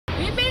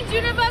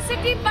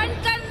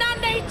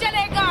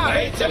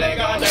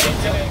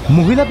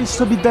মহিলা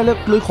বিশ্ববিদ্যালয়ক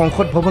লৈ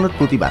সংসদ ভৱনত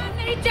প্ৰতিবাদ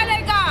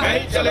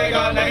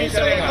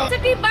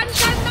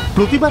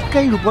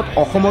প্ৰতিবাদকাৰী ৰূপত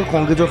অসমৰ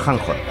কংগ্ৰেছৰ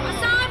সাংসদ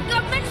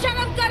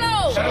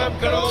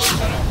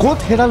ক'ত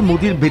হেৰাল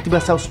মোদীৰ বেটি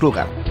বাঁচাও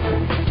শ্লোগান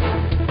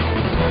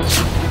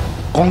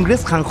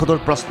কংগ্ৰেছ সাংসদৰ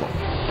প্ৰশ্ন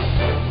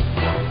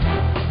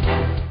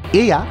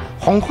এয়া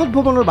সংসদ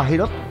ভৱনৰ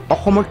বাহিৰত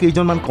অসমৰ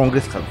কেইজনমান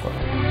কংগ্ৰেছ সাংসদ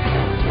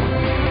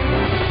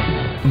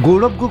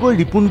গৌৰৱ গগৈ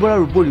ৰিপুন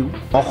বৰাৰ উপৰিও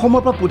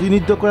অসমৰ পৰা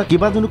প্ৰতিনিধিত্ব কৰা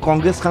কেইবাজনো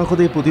কংগ্ৰেছ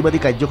সাংসদে প্ৰতিবাদী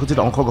কাৰ্যসূচীত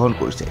অংশগ্ৰহণ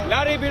কৰিছে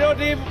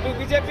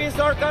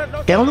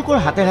তেওঁলোকৰ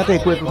হাতে হাতে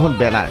একোখন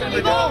বেনাৰ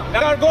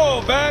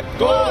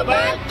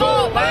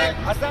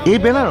এই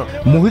বেনাৰত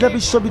মহিলা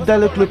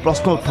বিশ্ববিদ্যালয়ক লৈ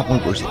প্ৰশ্ন উত্থাপন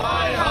কৰিছে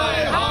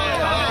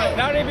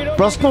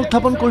প্ৰশ্ন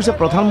উত্থাপন কৰিছে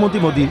প্ৰধানমন্ত্ৰী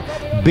মোদীৰ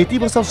বেটি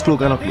বচাও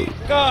শ্লোগানক লৈ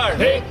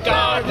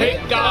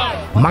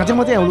মাজে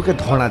মাজে এওঁলোকে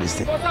ধৰ্ণা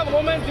দিছে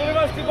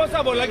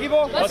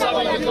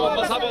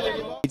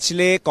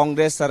पिछले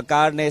कांग्रेस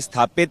सरकार ने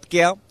स्थापित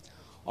किया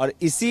और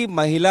इसी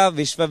महिला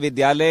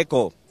विश्वविद्यालय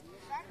को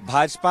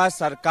भाजपा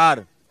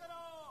सरकार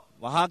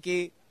वहां की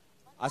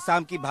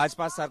असम की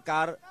भाजपा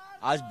सरकार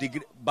आज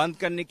बंद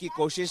करने की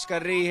कोशिश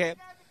कर रही है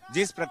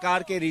जिस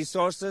प्रकार के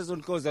रिसोर्सेज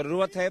उनको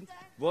जरूरत है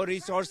वो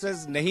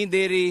रिसोर्सेज नहीं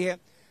दे रही है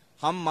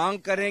हम मांग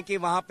कर रहे हैं कि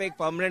वहां पे एक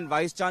परमानेंट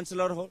वाइस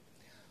चांसलर हो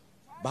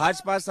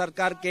भाजपा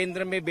सरकार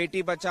केंद्र में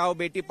बेटी बचाओ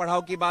बेटी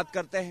पढ़ाओ की बात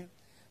करते हैं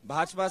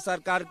भाजपा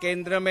सरकार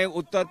केंद्र में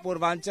उत्तर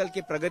पूर्वांचल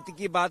की प्रगति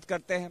की बात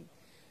करते हैं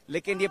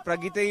लेकिन ये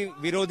प्रगति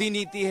विरोधी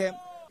नीति है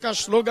का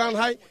स्लोगन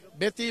है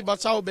बेटी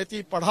बचाओ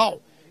बेटी पढ़ाओ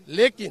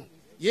लेकिन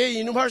ये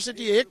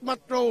यूनिवर्सिटी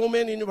एकमात्र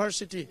वुमेन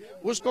यूनिवर्सिटी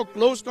उसको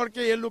क्लोज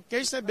करके ये लोग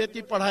कैसे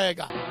बेटी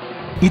पढ़ाएगा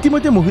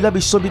ইতিমধ্যে মহিলা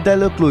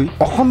বিশ্ববিদ্যালয়ক লৈ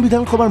অসম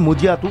বিধানসভাৰ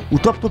মজিয়াটো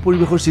উত্তপ্ত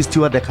পৰিৱেশৰ সৃষ্টি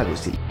হোৱা দেখা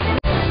গৈছিল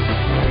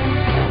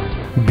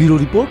ব্যুৰো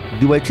ৰিপৰ্ট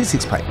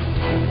DY365